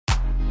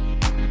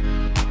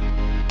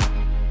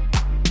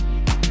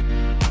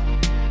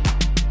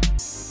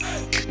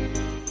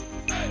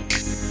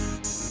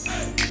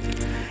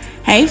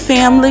Hey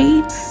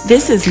family,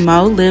 this is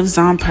Mo Lives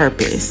on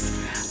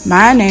Purpose.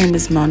 My name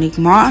is Monique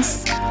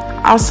Moss,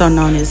 also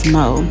known as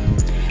Mo,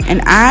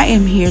 and I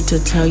am here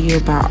to tell you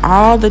about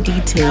all the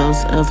details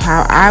of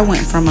how I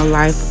went from a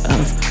life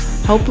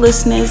of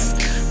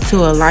hopelessness to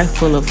a life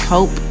full of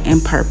hope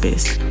and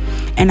purpose.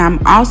 And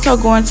I'm also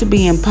going to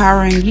be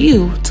empowering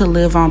you to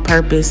live on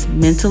purpose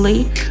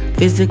mentally,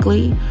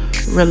 physically,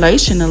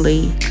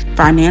 relationally,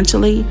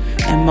 financially,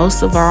 and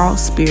most of all,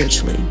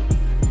 spiritually.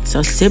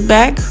 So sit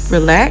back,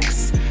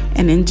 relax,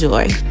 and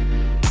enjoy.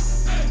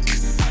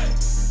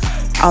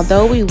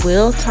 Although we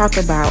will talk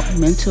about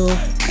mental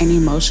and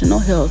emotional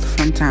health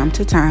from time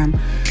to time,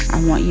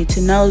 I want you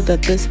to know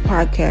that this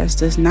podcast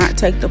does not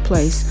take the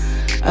place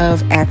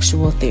of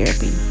actual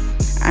therapy.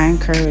 I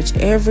encourage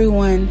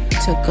everyone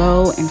to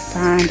go and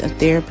find a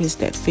therapist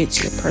that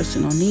fits your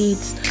personal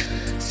needs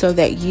so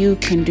that you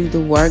can do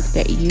the work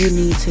that you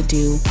need to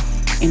do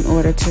in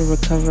order to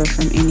recover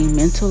from any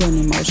mental and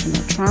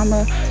emotional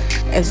trauma,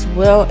 as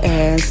well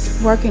as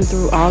working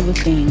through all the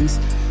things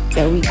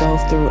that we go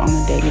through on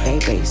a day-to-day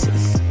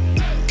basis.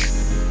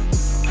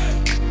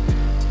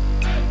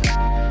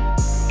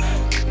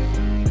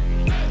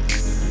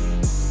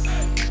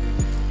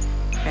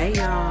 Hey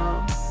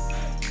y'all.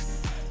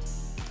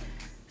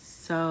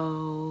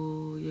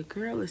 So your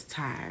girl is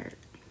tired,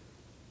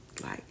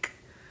 like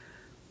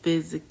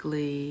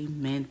physically,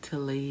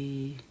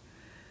 mentally,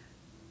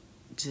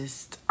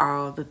 just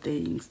all the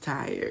things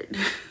tired.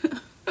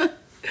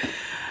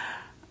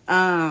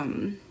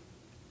 I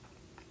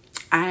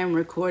am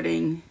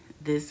recording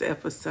this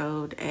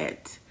episode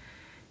it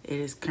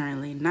is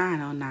currently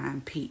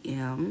 9:09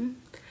 p.m.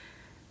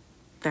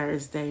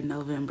 Thursday,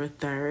 November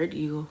 3rd.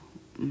 You'll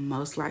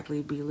most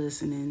likely be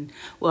listening.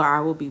 Well, I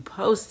will be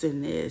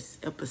posting this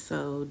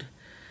episode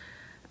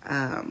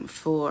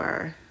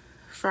for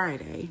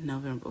Friday,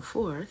 November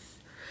 4th,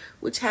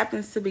 which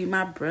happens to be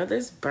my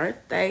brother's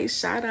birthday.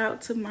 Shout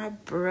out to my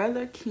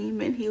brother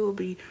Keeman. He will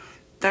be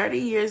 30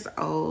 years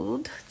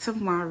old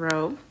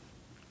tomorrow.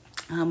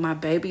 My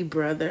baby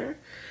brother.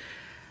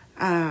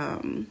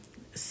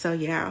 So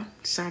yeah,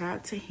 shout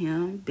out to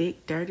him.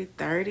 Big Dirty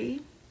 30.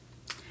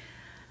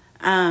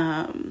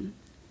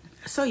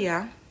 So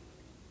yeah,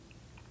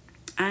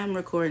 I am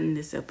recording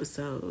this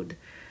episode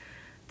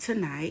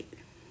tonight.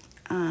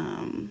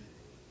 And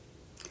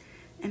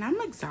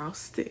I'm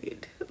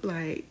exhausted.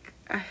 Like,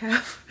 I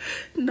have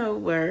no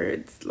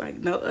words, like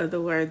no other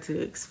word to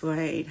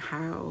explain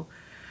how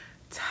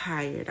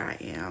tired I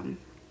am.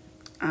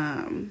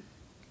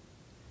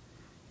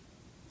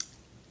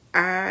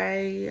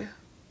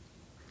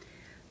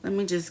 Let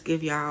me just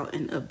give y'all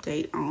an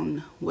update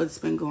on what's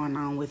been going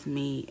on with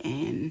me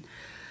and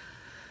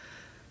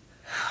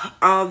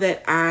all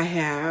that I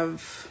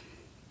have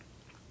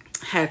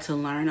had to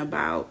learn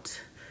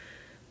about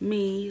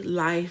me,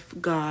 life,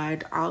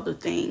 God, all the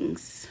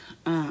things.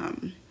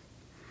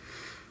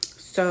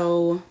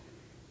 So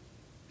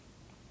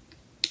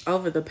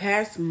over the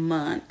past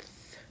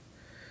month,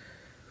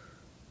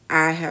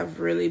 I have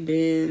really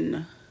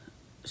been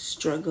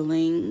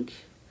struggling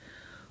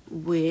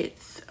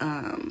with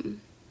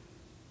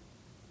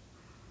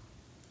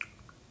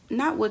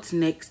not what's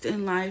next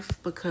in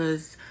life,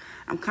 because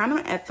I'm kind of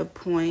at the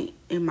point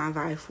in my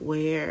life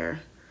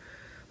where,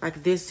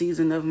 like, this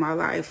season of my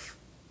life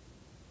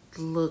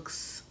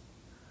looks,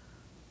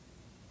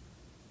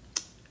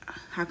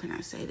 how can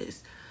I say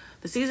this?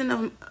 The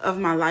season of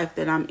my life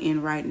that I'm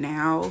in right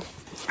now,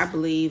 I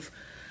believe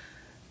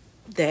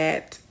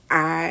that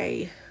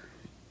I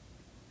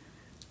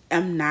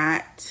am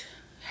not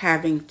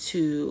having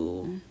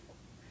to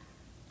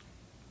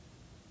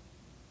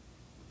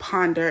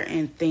ponder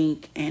and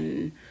think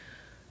and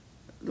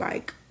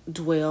like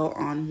dwell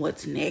on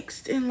what's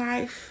next in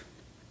life.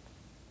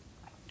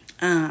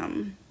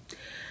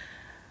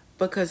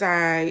 Because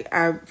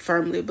I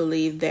firmly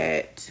believe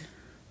that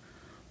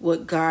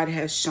what God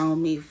has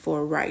shown me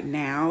for right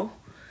now,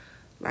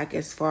 like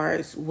as far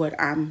as what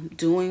I'm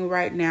doing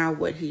right now,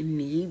 what He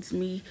needs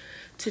me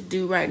to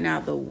do right now,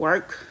 the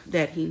work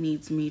that He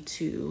needs me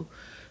to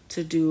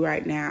do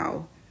right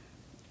now,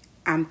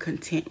 I'm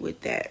content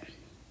with that.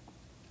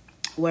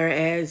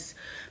 Whereas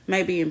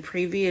maybe in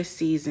previous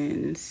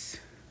seasons,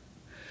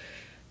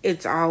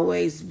 it's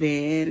always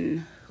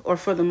been, or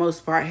for the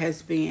most part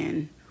has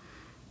been,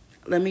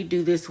 let me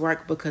do this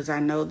work because I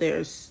know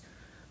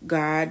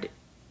God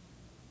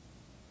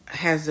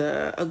has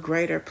a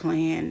greater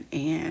plan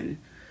and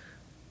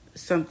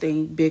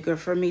something bigger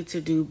for me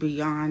to do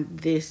beyond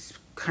this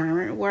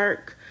current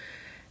work.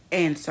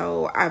 And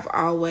so I've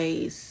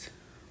always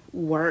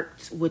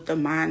worked with the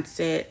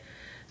mindset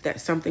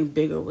that something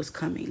bigger was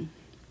coming.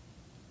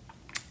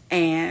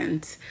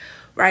 And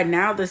right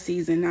now, the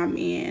season I'm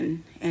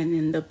in and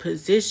in the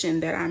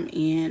position that I'm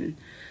in,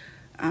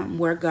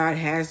 where God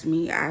has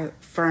me, I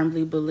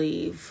firmly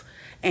believe,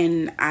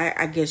 and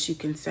I guess you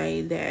can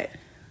say that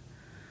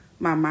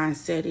my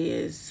mindset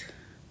is,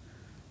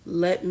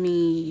 let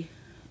me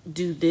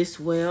do this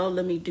well,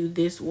 let me do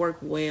this work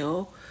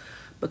well,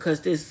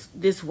 because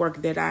this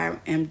work that I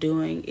am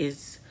doing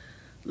is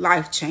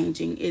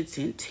life-changing. It's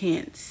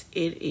intense.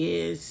 It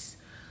is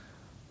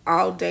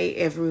all day,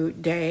 every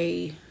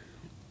day,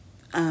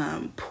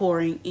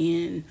 pouring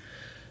in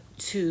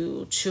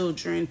to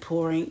children,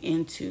 pouring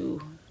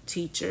into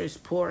teachers,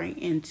 pouring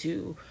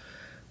into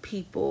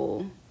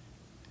people.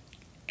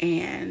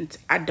 And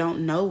I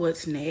don't know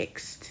what's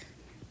next.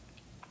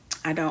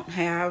 I don't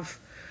have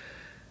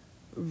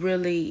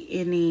really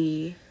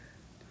any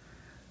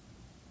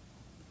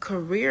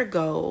career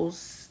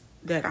goals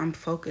that I'm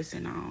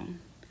focusing on.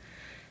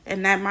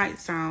 And that might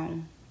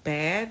sound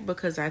bad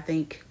because I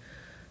think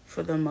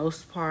for the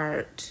most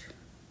part,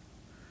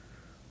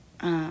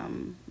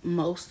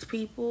 most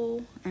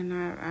people, and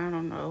I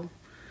don't know,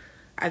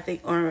 I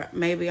think, or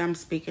maybe I'm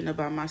speaking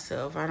about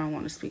myself. I don't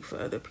want to speak for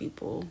other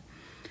people.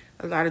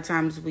 A lot of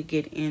times we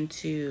get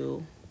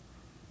into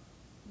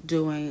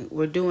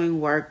we're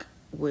doing work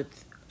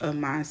with a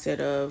mindset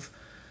of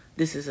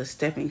this is a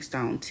stepping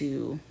stone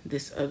to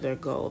this other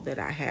goal that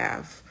I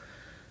have.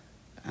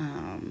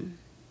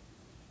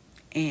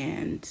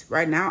 And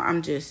right now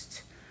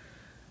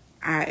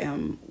I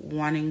am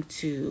wanting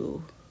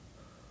to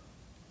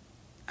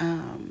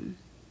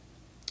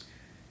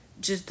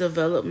just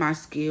develop my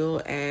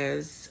skill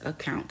as a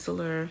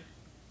counselor,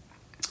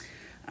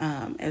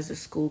 as a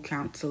school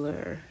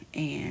counselor.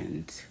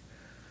 And,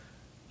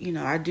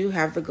 I do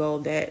have the goal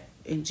that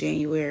in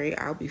January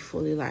I'll be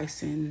fully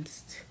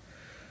licensed.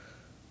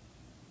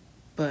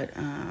 But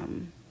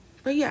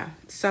yeah,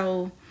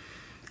 so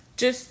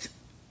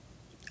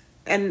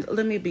and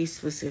let me be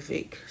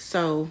specific.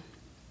 So,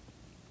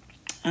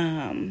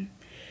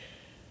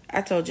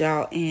 I told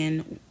y'all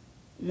in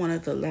one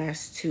of the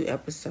last 2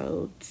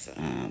 episodes,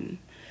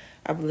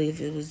 I believe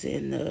it was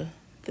in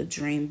the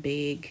Dream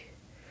Big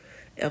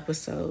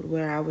episode,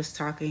 where I was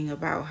talking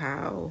about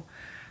how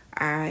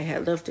I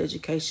had left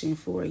education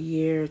for a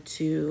year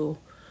to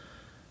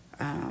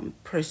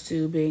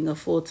pursue being a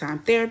full-time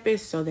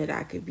therapist so that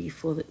I could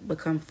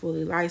become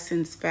fully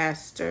licensed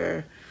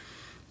faster.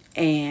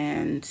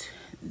 And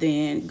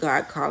then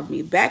God called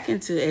me back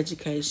into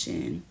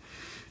education,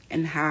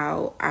 and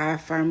how I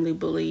firmly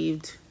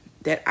believed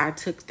that I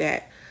took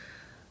that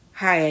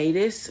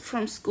hiatus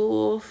from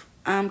school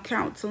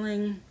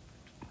counseling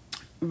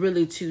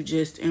really to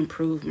just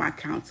improve my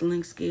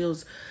counseling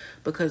skills,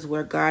 because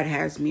where God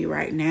has me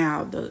right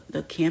now,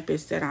 the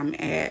campus that I'm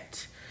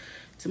at,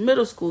 it's a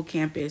middle school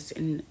campus,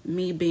 and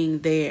me being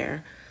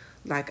there,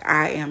 like,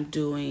 I am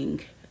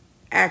doing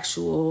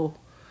actual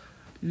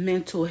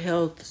mental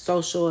health,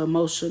 social,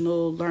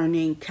 emotional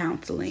learning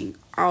counseling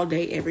all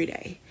day, every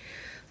day.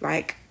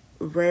 Like,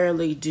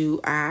 rarely do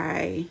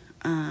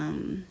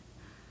I'm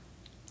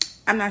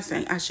not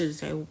saying, I shouldn't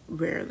say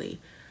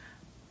rarely.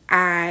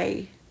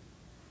 I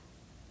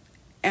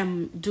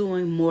am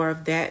doing more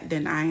of that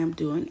than I am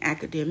doing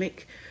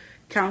academic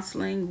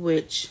counseling,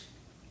 which,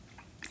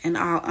 in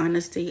all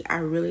honesty, I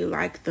really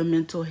like the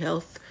mental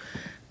health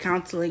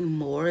counseling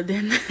more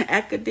than the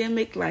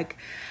academic. Like,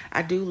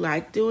 I do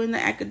like doing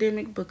the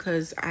academic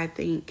because I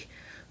think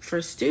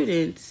for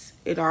students,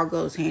 it all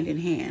goes hand in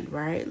hand,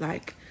 right?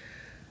 Like,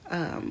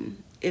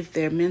 if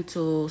their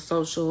mental,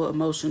 social,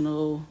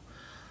 emotional,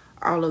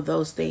 all of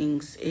those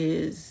things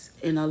is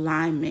in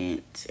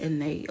alignment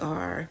and they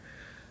are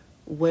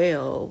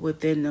well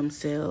within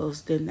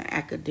themselves, then the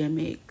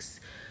academics,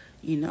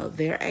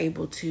 they're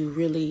able to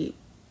really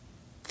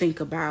think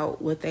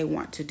about what they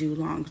want to do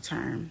long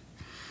term.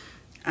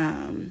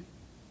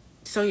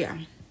 So yeah.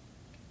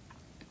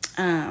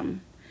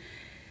 And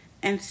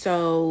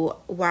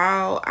so when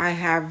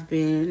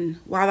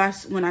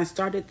I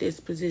started this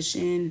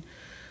position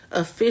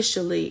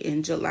officially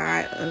in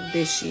July of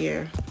this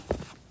year,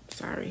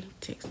 sorry,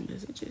 text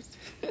messages.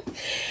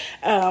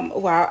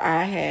 While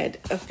I had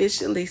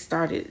officially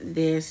started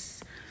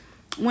this,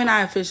 when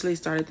I officially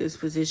started this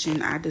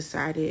position, I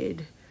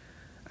decided,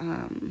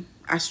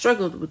 I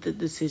struggled with the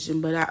decision,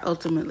 but I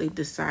ultimately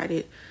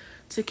decided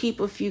to keep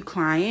a few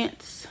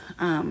clients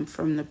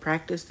from the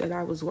practice that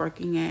I was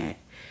working at,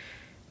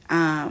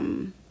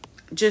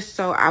 just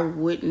so I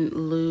wouldn't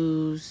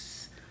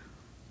lose,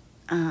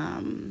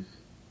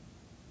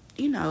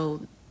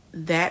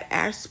 that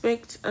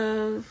aspect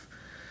of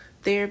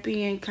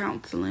therapy and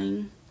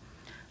counseling.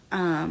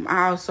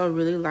 I also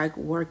really like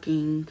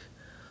working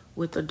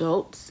with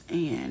adults,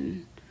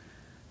 and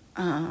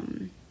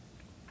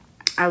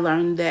I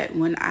learned that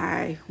when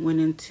I went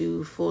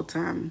into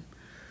full-time,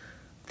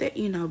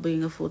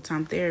 being a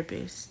full-time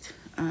therapist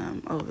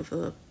over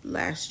the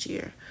last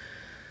year.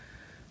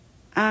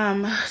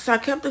 So I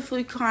kept a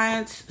few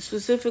clients,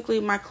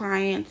 specifically my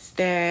clients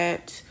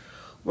that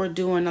were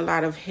doing a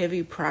lot of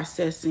heavy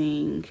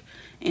processing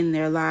in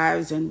their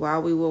lives, and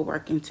while we were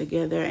working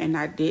together, and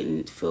I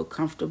didn't feel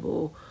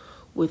comfortable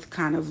with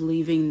kind of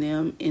leaving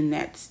them in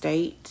that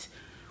state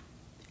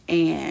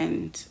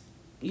and,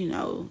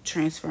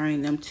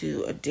 transferring them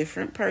to a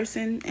different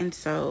person. And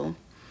so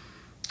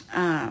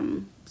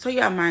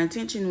yeah, my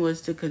intention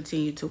was to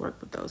continue to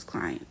work with those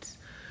clients.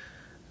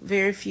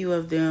 Very few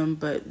of them,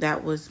 but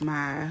that was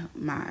my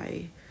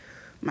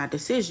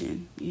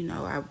decision.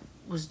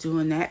 was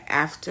doing that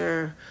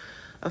after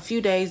a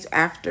few days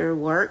after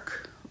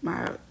work.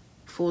 My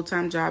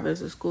full-time job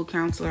as a school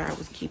counselor, I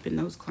was keeping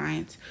those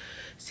clients,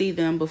 see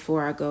them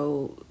before I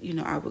go,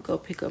 I would go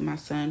pick up my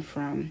son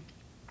from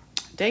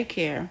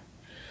daycare.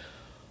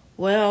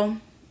 Well,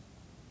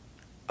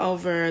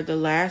 over the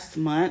last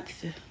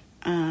month,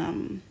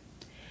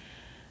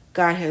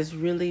 God has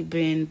really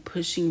been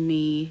pushing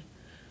me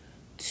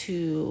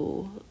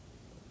to,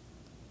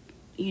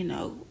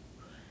 no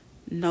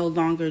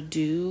longer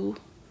do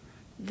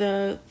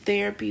the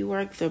therapy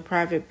work, the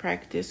private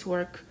practice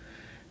work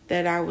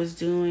that I was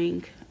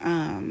doing.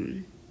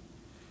 And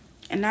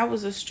that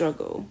was a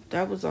struggle.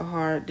 That was a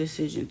hard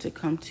decision to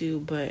come to,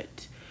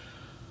 but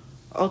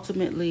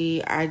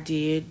ultimately I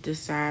did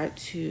decide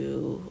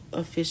to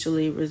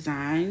officially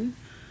resign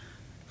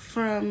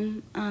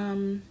from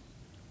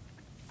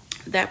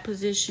that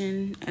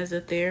position as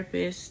a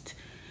therapist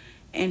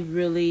and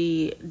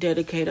really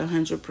dedicate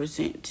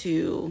 100%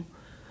 to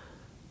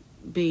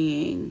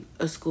being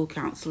a school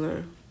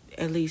counselor,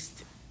 at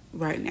least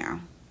right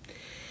now.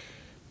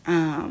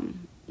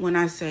 When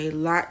I say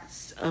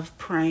lots of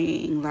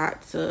praying,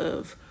 lots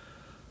of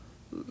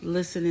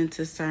listening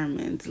to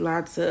sermons,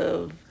 lots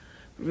of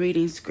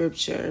reading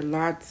scripture,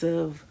 lots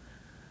of,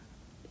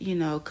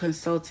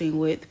 consulting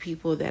with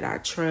people that I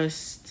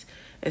trust,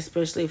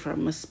 especially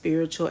from a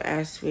spiritual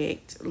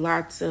aspect,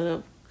 lots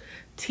of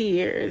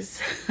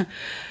tears,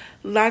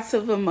 lots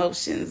of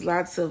emotions,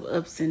 lots of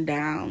ups and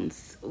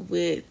downs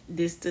with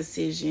this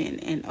decision.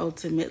 And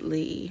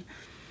ultimately,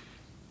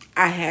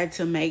 I had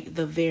to make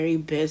the very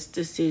best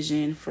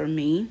decision for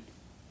me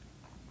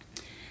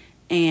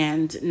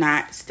and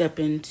not step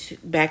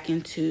back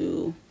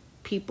into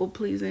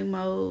people-pleasing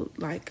mode.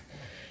 Like,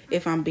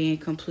 if I'm being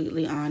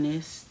completely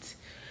honest,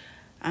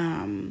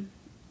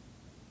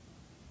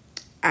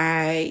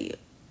 I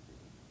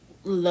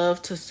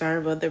love to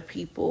serve other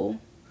people,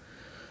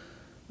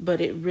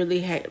 but it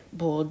really had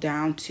boiled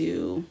down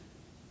to,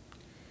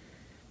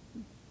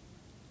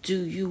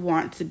 do you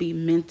want to be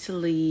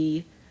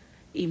mentally,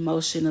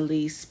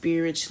 emotionally,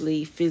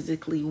 spiritually,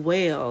 physically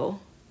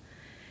well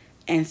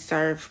and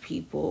serve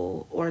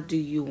people, or do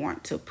you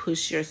want to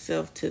push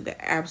yourself to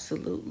the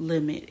absolute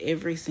limit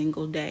every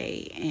single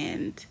day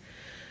and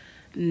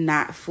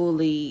not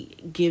fully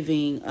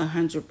giving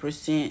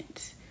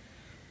 100%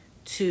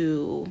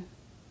 to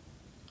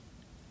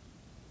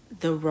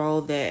the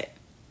role that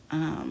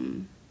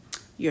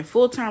your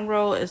full-time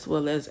role, as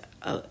well as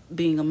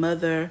being a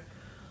mother,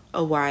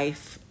 a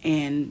wife,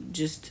 and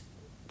just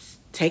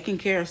taking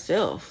care of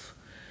self.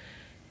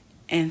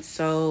 And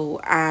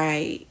so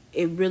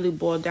it really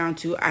boiled down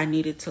to, I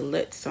needed to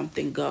let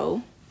something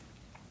go.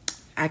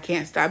 I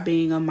can't stop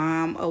being a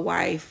mom, a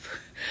wife.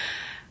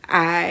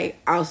 I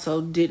also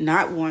did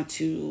not want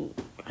to,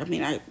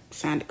 I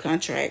signed a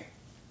contract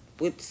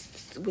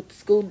with the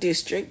school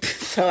district,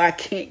 so I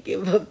can't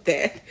give up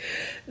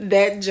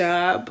that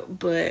job,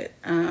 but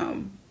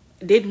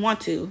didn't want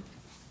to.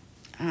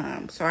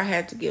 So I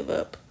had to give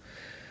up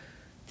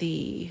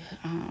the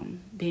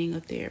being a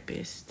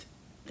therapist,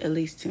 at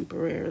least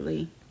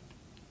temporarily.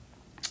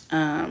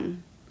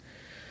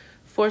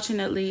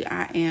 Fortunately,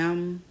 I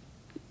am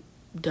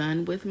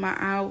done with my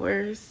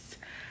hours.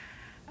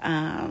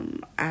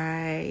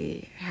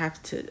 I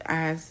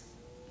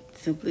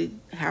simply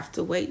have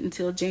to wait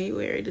until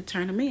January to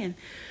turn them in.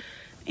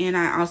 And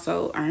I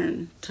also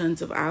earn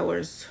tons of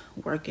hours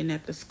working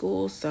at the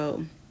school.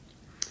 So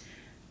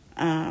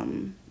yeah,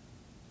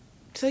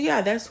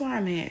 that's where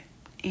I'm at.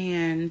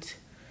 And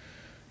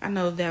I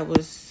know that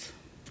was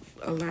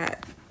a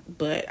lot,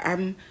 but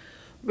I'm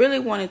really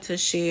wanted to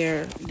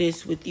share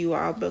this with you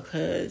all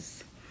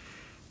because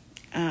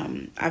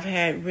I've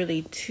had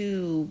really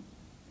two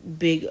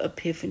big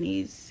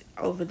epiphanies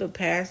over the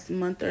past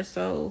month or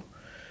so.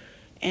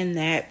 And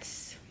I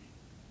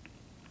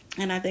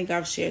think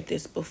I've shared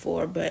this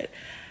before, but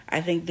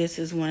I think this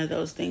is one of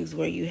those things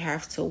where you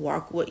have to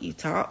walk what you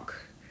talk,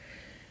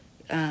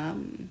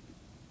 and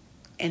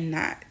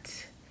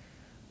not,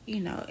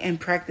 and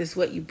practice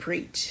what you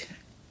preach.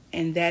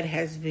 And that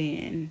has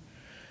been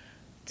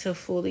to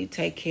fully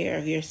take care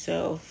of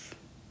yourself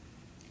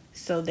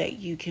so that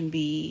you can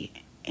be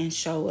and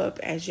show up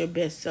as your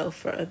best self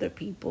for other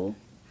people.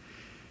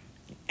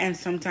 And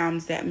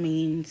sometimes that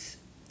means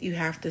you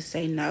have to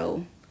say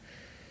no.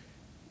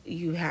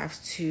 You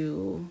have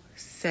to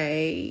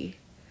say,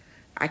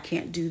 I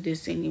can't do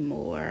this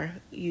anymore.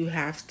 You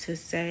have to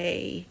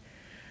say,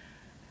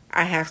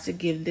 I have to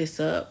give this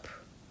up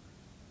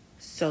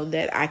so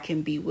that I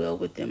can be well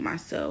within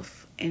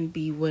myself and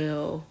be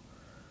well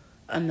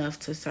enough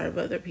to serve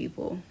other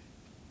people.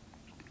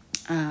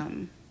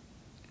 And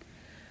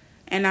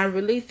I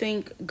really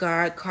think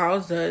God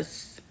calls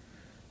us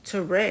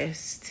to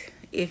rest.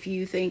 If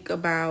you think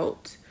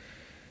about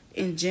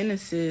in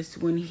Genesis,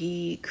 when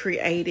he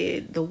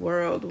created the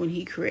world, when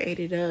he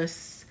created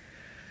us,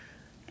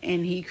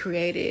 and he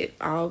created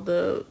all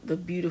the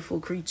beautiful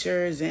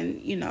creatures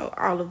and,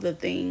 all of the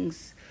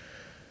things,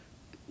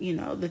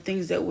 the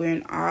things that we're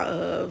in awe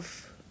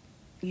of,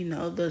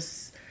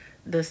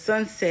 the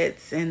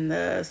sunsets and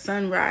the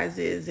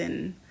sunrises.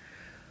 And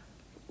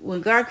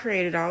when God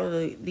created all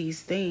of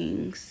these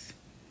things,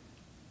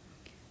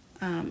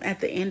 at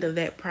the end of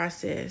that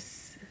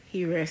process,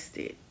 he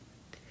rested.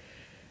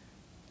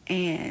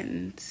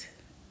 And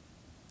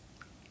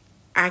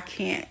I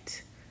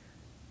can't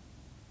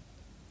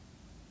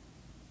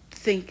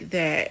think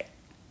that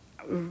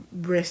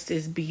rest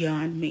is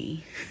beyond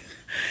me,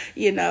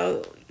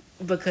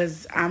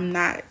 because I'm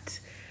not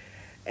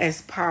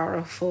as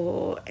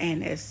powerful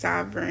and as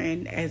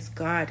sovereign as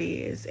God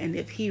is. And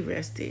if he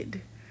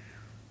rested,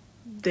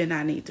 then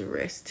I need to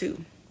rest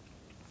too.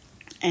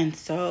 And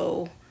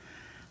so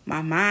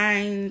my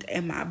mind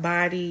and my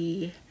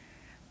body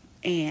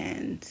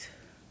and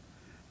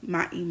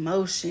my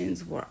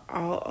emotions were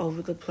all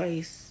over the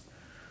place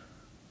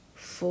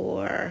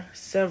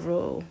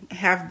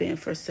have been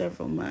for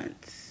several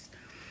months.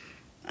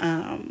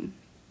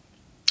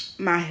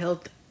 My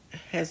health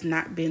has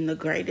not been the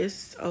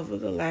greatest over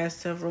the last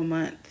several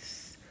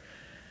months.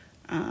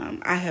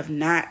 I have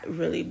not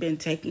really been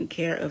taking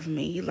care of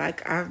me.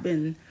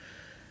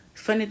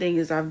 Funny thing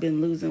is I've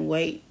been losing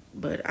weight,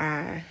 but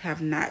I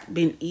have not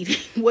been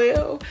eating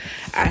well.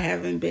 I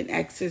haven't been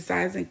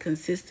exercising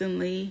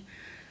consistently.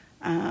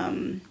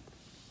 I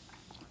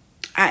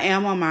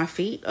am on my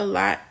feet a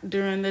lot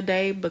during the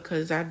day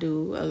because I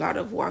do a lot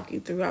of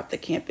walking throughout the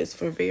campus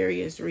for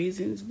various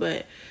reasons.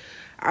 But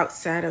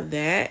outside of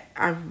that,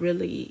 I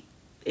really,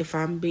 if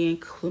I'm being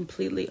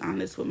completely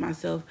honest with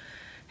myself,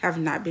 have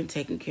not been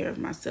taking care of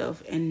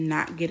myself and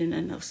not getting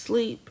enough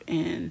sleep.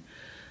 And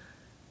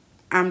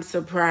I'm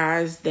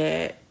surprised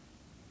that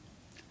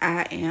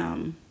I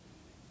am,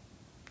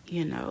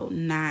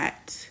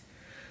 not...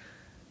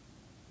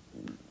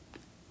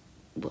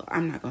 Well,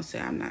 I'm not going to say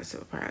I'm not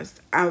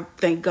surprised. I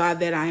thank God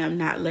that I am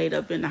not laid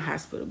up in the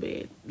hospital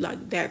bed.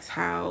 That's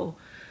how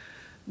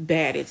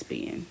bad it's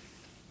been.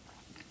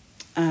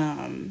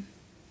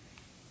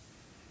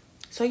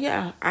 So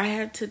yeah, I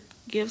had to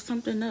give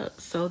something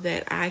up so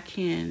that I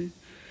can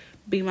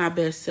be my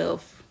best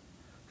self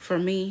for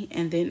me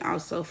and then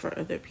also for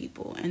other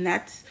people. And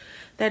that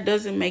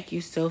doesn't make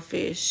you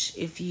selfish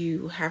if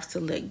you have to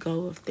let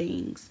go of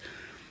things,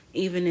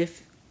 even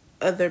if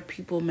other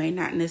people may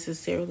not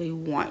necessarily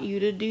want you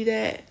to do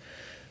that.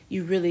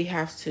 You really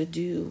have to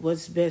do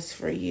what's best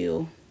for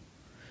you.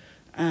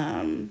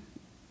 And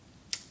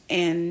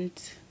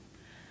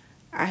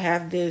I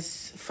have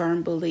this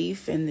firm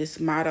belief and this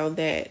motto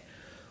that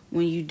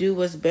when you do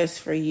what's best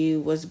for you,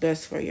 what's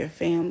best for your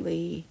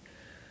family,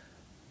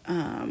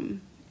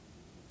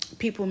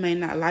 people may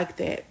not like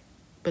that,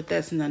 but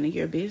that's none of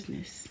your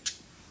business.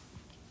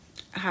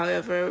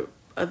 However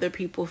other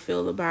people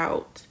feel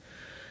about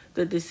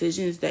the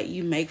decisions that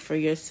you make for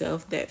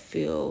yourself that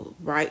feel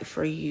right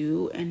for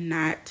you and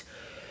not,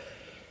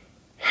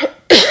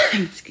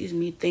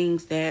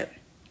 things that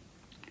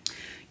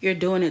you're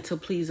doing it to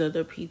please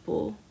other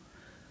people.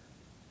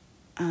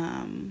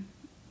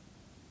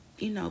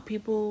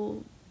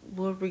 People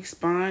will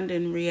respond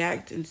and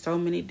react in so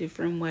many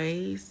different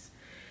ways.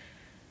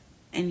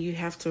 And you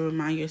have to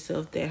remind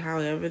yourself that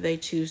however they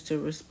choose to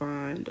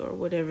respond or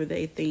whatever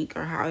they think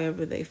or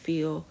however they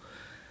feel,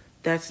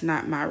 that's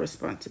not my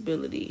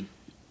responsibility.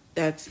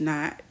 That's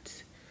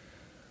not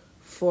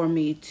for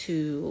me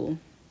to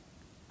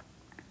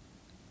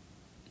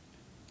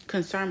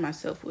concern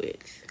myself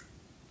with.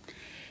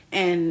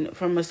 And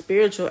from a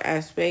spiritual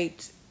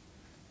aspect,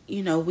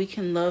 we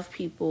can love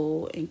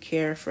people and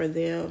care for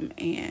them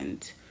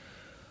and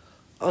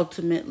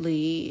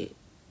ultimately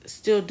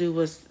still do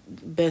what's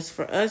best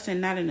for us, and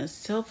not in a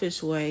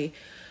selfish way,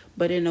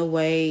 but in a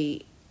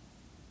way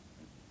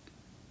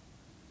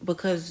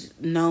because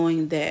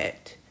knowing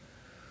that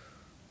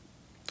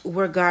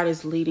where God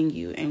is leading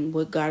you and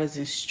what God is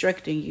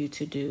instructing you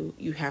to do,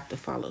 you have to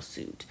follow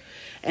suit.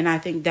 And I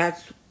think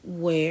that's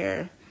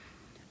where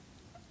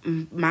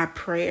my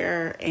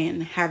prayer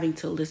and having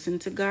to listen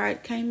to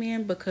God came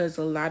in, because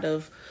a lot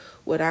of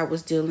what I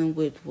was dealing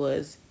with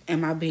was,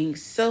 am I being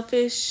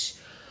selfish,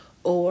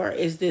 or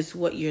is this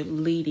what you're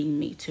leading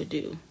me to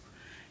do?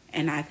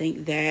 And I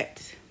think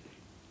that,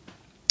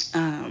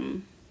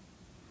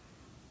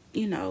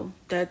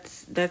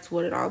 that's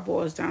what it all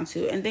boils down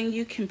to. And then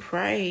you can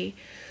pray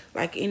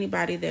like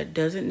anybody that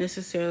doesn't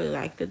necessarily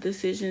like the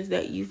decisions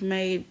that you've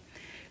made,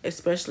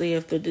 especially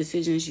if the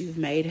decisions you've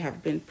made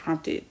have been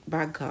prompted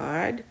by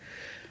God.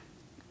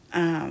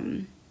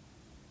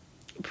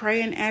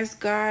 Pray and ask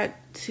God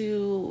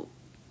to,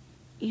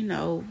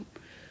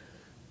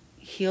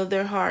 heal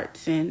their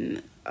hearts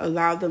and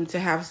allow them to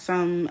have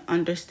some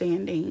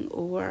understanding,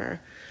 or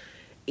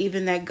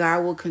even that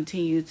God will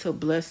continue to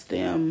bless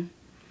them.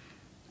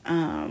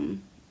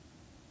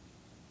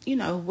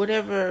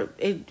 Whatever,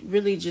 it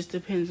really just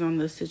depends on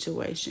the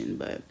situation,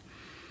 but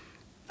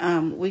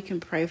we can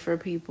pray for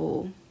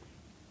people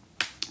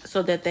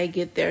so that they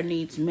get their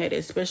needs met,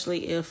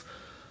 especially if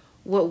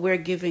what we're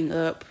giving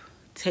up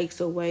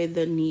takes away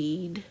the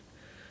need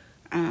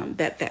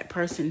that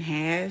person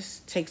has,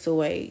 takes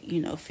away,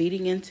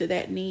 feeding into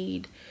that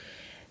need.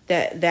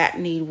 that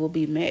need will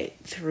be met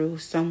through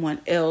someone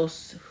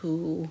else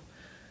who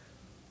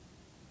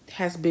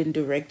has been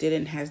directed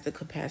and has the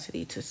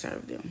capacity to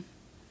serve them.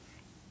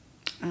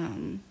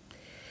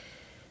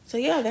 So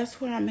yeah, that's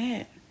where I'm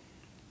at.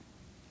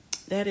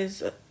 That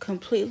is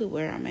completely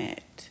where I'm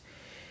at.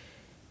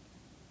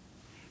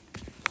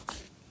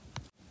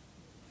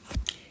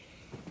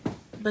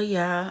 But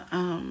yeah,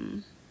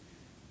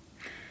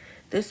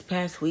 this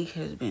past week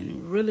has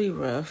been really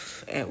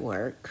rough at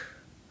work.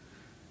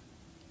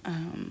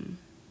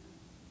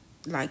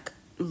 Like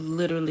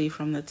literally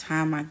from the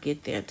time I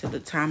get there to the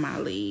time I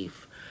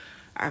leave,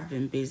 I've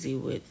been busy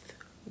with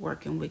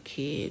working with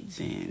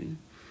kids and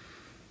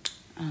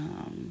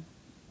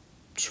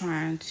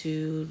trying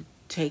to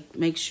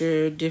make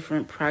sure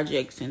different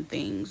projects and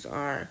things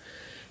are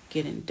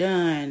getting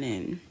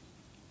done.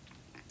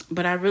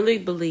 But I really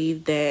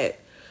believe that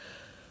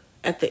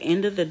at the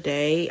end of the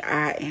day,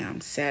 I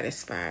am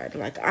satisfied.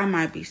 Like, I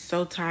might be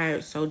so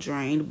tired, so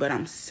drained, but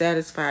I'm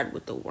satisfied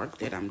with the work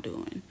that I'm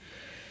doing.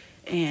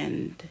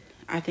 And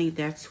I think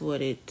that's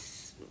what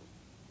it's,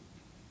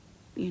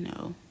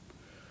 I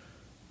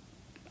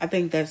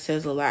think that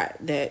says a lot.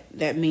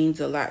 That means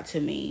a lot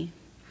to me.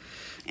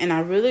 And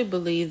I really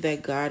believe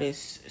that God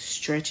is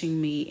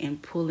stretching me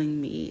and pulling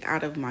me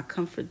out of my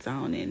comfort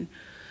zone. And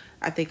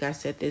I think I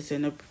said this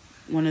in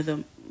one of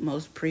the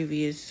most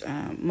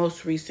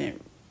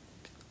recent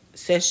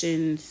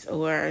sessions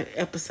or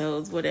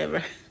episodes,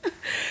 whatever,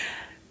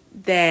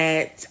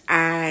 that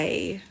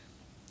I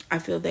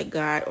feel that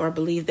God, or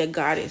believe that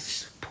God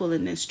is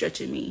pulling and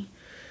stretching me,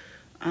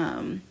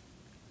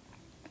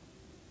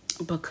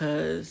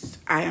 because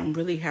I am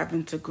really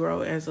having to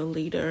grow as a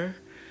leader,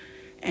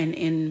 and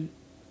in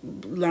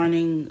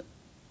learning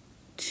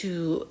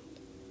to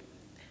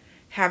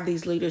have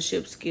these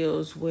leadership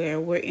skills where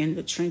we're in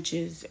the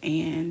trenches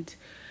and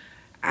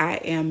I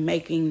am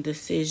making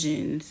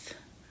decisions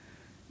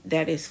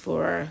that is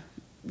for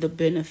the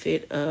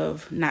benefit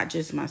of not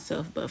just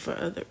myself, but for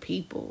other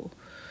people.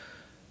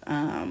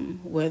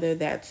 Whether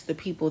that's the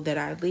people that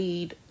I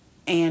lead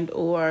and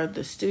or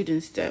the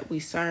students that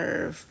we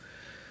serve.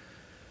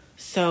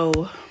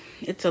 So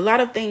it's a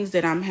lot of things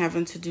that I'm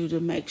having to do to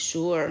make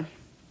sure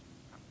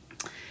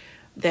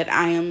that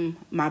I am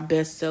my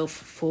best self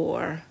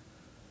for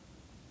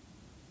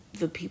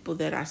the people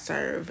that I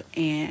serve,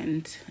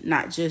 and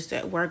not just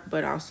at work,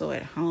 but also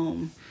at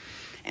home.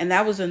 And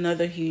that was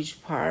another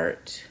huge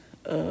part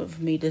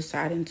of me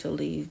deciding to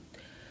leave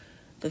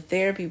the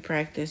therapy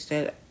practice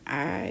that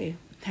I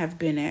have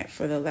been at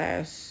for the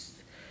last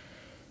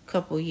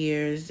couple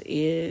years,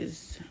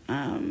 is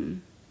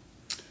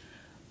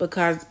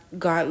because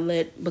God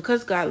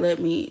led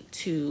me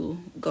to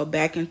go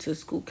back into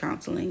school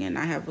counseling, and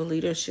I have a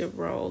leadership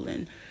role,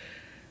 and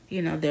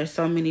there's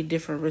so many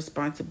different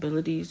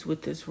responsibilities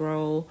with this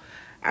role.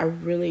 I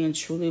really and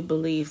truly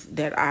believe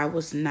that I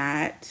was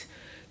not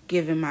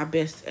giving my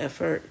best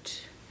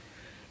effort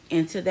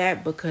into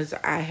that because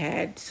I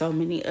had so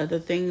many other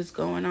things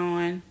going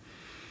on.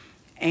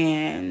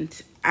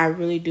 And I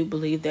really do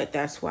believe that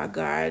that's why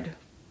God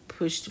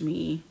pushed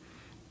me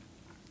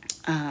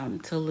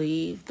to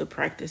leave the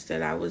practice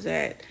that I was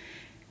at.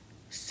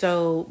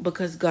 So,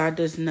 because God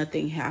does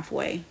nothing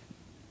halfway.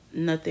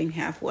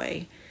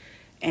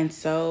 And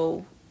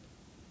so,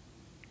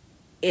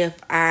 if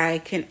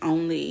I can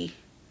only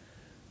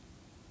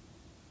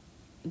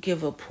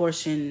give a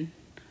portion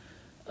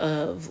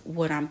of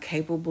what I'm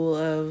capable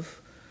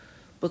of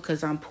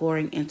because I'm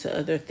pouring into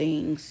other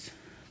things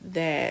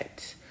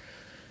that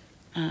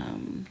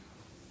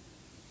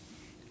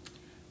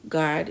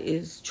God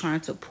is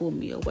trying to pull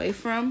me away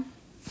from,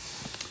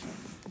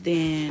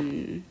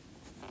 then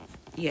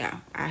yeah,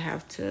 I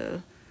have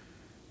to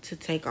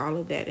take all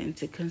of that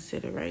into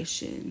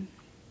consideration.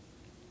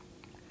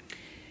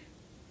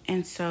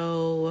 And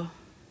so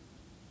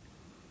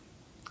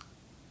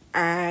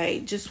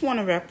I just want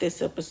to wrap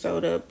this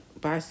episode up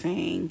by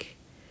saying,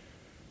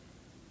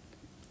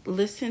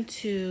 listen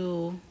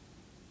to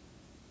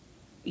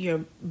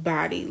your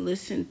body,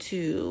 listen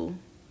to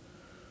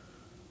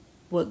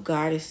what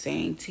God is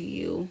saying to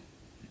you,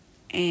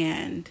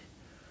 and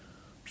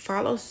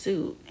follow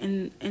suit.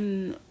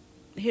 And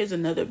here's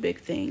another big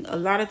thing. A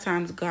lot of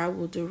times God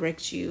will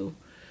direct you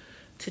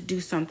to do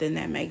something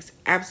that makes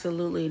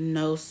absolutely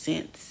no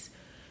sense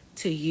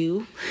to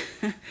you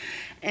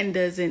and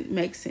doesn't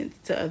make sense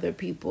to other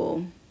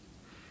people.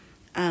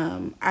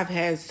 I've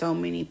had so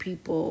many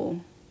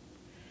people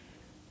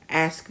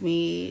ask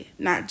me,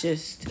 not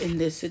just in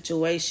this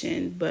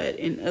situation, but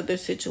in other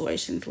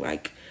situations,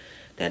 like,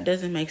 that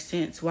doesn't make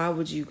sense. Why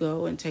would you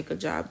go and take a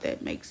job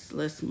that makes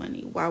less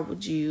money? Why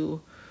would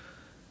you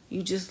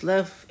just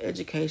left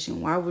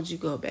education. Why would you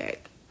go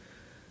back?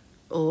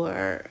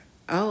 Or,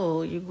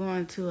 oh, you're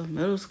going to a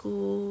middle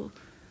school,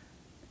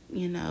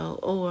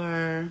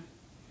 or,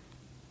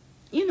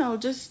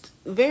 just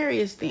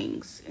various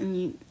things.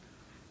 And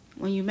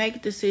when you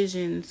make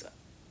decisions,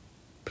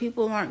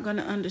 people aren't going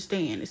to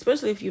understand,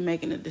 especially if you're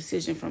making a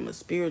decision from a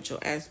spiritual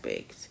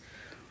aspect.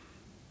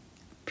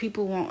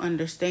 people won't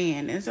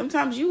understand. And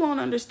sometimes you won't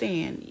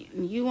understand.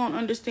 You won't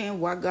understand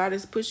why God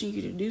is pushing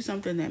you to do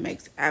something that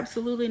makes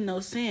absolutely no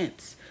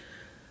sense.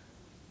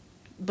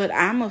 But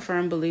I'm a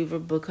firm believer,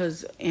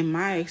 because in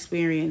my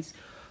experience,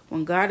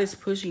 when God is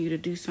pushing you to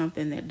do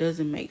something that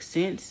doesn't make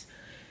sense,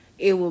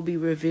 it will be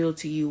revealed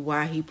to you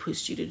why he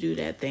pushed you to do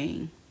that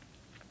thing.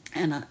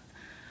 And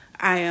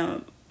I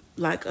am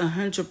like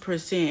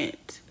 100%,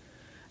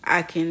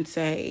 I can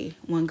say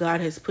when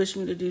God has pushed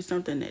me to do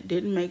something that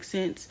didn't make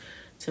sense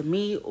to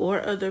me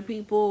or other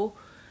people,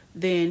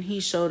 then he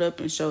showed up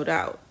and showed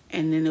out.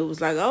 And then it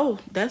was like, oh,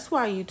 that's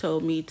why you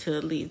told me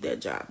to leave that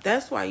job.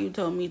 That's why you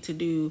told me to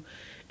do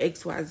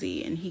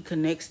XYZ. And he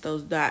connects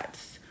those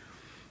dots,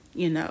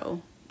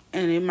 And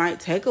it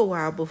might take a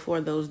while before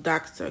those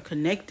dots are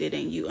connected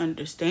and you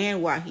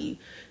understand why he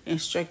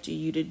instructed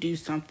you to do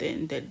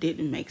something that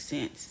didn't make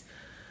sense.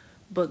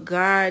 But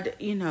God,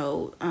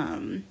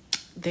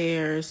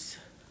 there's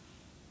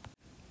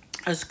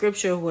a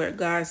scripture where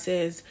God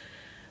says,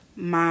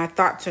 my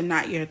thoughts are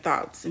not your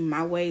thoughts and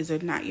my ways are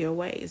not your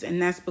ways.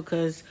 And that's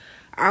because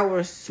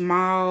our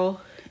small,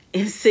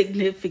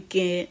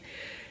 insignificant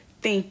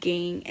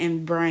thinking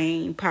and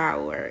brain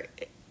power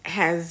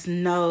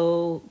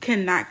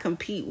cannot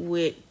compete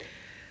with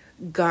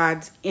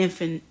God's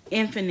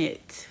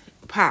infinite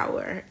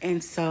power.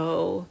 And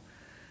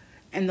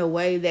the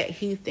way that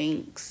he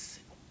thinks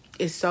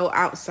is so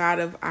outside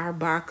of our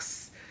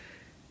box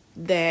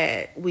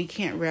that we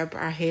can't wrap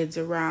our heads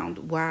around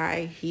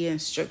why he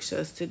instructs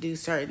us to do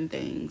certain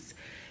things.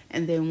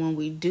 And then when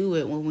we do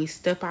it, when we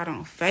step out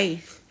on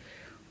faith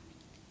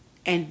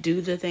and do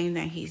the thing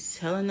that he's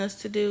telling us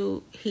to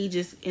do, he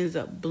just ends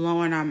up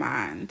blowing our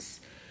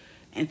minds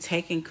and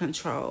taking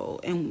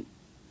control. And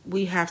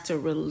we have to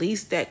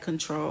release that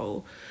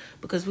control,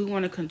 because we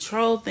want to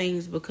control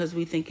things, because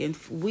we think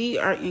if we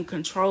are in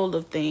control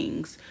of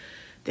things,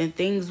 then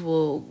things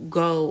will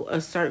go a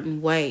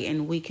certain way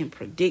and we can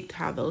predict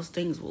how those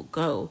things will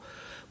go.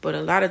 But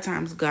a lot of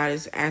times God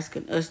is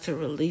asking us to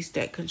release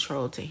that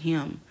control to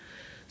him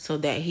so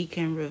that he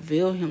can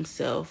reveal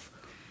himself.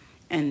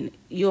 And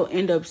you'll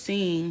end up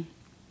seeing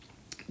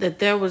that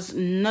there was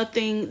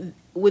nothing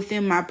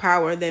within my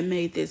power that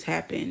made this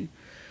happen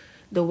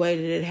the way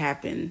that it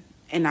happened.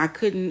 And I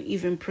couldn't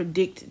even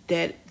predict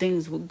that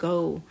things would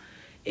go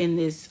in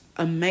this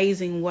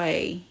amazing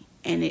way.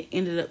 And it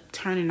ended up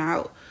turning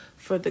out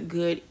for the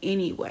good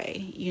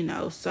anyway,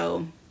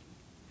 So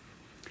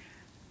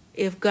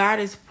if God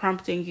is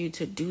prompting you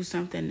to do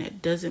something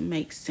that doesn't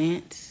make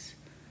sense,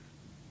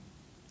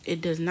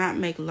 it does not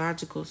make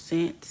logical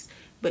sense,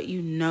 but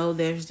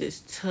there's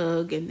this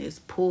tug and this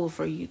pull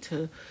for you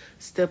to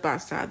step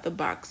outside the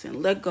box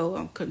and let go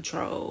of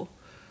control,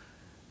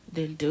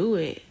 then do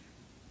it.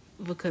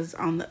 Because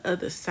on the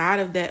other side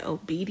of that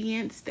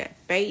obedience, that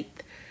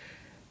faith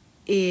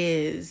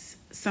is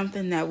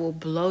something that will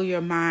blow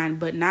your mind,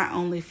 but not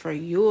only for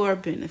your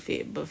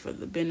benefit, but for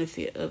the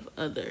benefit of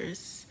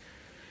others.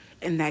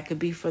 And that could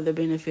be for the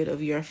benefit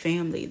of your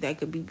family. That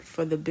could be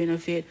for the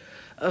benefit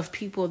of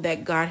people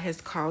that God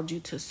has called you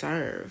to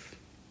serve.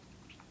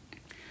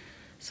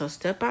 So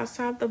step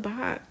outside the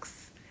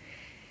box.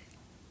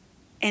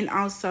 And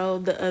also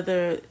the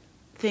other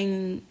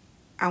thing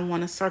I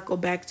want to circle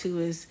back to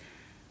is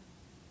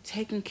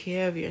taking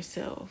care of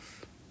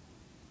yourself.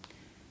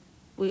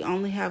 We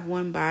only have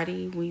one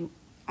body. We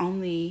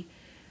only,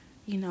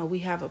 we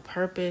have a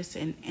purpose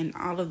and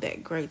all of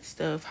that great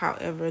stuff.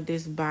 However,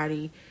 this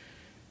body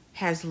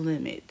has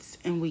limits,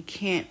 and we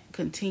can't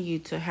continue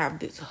to have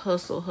this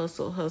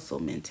hustle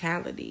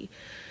mentality,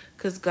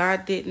 because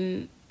God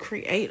didn't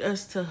create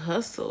us to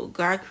hustle.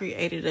 God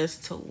created us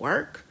to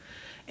work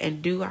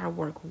and do our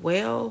work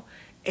well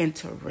and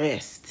to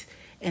rest.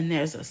 And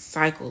there's a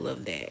cycle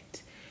of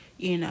that,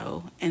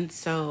 and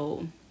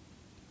so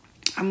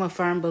I'm a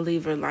firm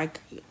believer, like,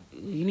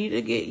 you need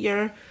to get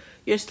your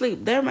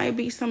sleep. There may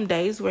be some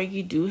days where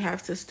you do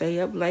have to stay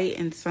up late,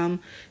 and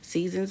some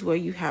seasons where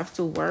you have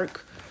to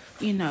work,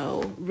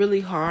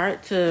 really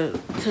hard to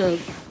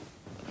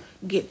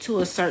get to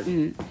a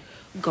certain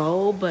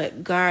goal.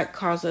 But God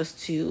calls us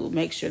to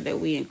make sure that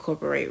we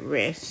incorporate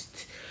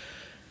rest,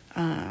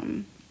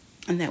 and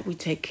that we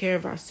take care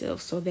of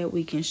ourselves so that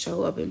we can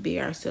show up and be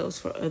ourselves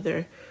for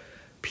other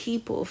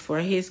people, for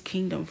his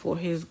kingdom, for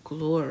his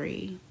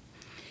glory.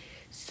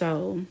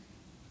 So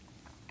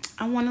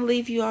I want to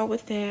leave you all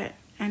with that.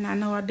 And I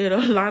know I did a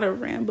lot of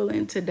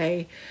rambling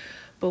today,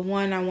 but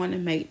one, I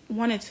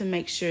wanted to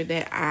make sure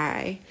that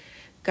I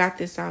got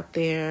this out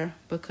there,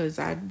 because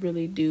I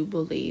really do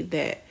believe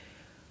that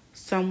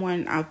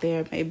someone out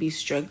there may be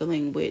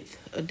struggling with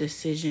a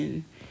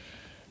decision,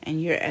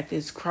 and you're at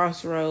this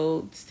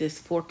crossroads, this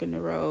fork in the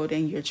road,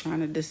 and you're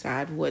trying to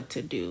decide what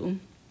to do.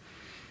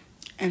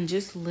 And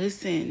just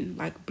listen,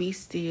 like, be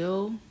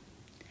still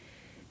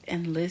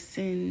and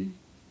listen.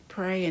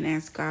 Pray and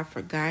ask God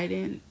for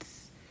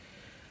guidance.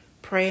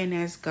 Pray and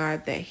ask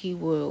God that he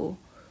will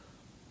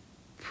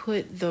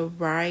put the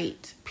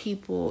right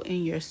people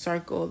in your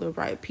circle, the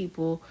right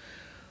people,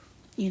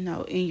 in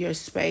your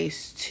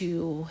space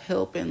to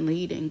help and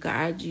lead and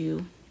guide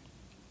you.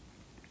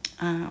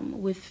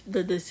 with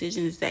the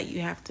decisions that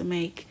you have to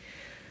make.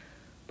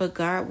 But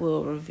God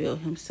will reveal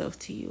himself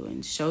to you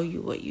and show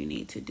you what you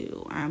need to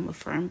do. I'm a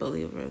firm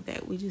believer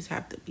that we just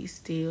have to be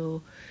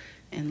still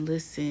and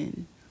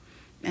listen.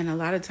 And a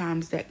lot of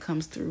times that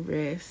comes through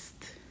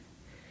rest.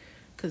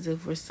 Because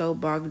if we're so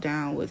bogged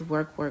down with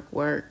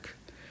work,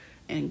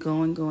 and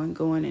going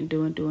and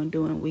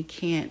doing, we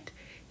can't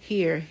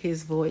hear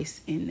his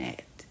voice in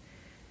that.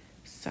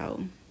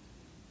 So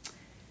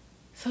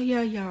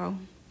yeah, y'all.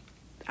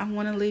 I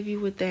want to leave you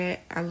with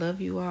that. I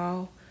love you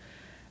all.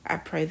 I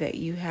pray that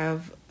you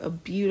have a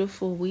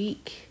beautiful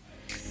week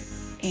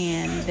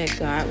and that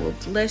God will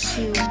bless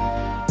you.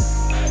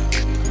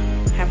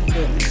 Have a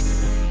good one.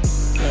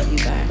 Love you.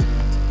 Bye.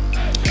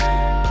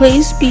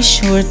 Please be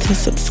sure to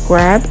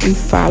subscribe and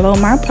follow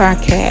my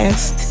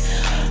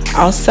podcast.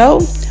 Also,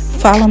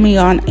 follow me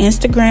on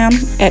Instagram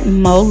at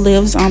Mo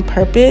Lives on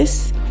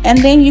Purpose. And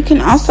then you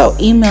can also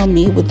email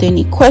me with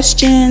any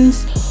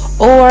questions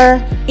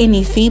or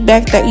any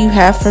feedback that you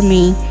have for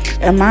me.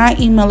 And my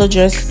email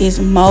address is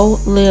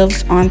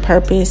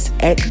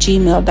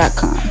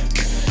molivesonpurpose@gmail.com.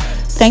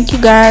 Thank you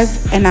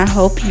guys, and I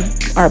hope you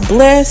are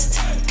blessed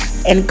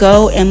and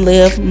go and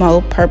live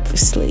Mo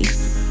purposely.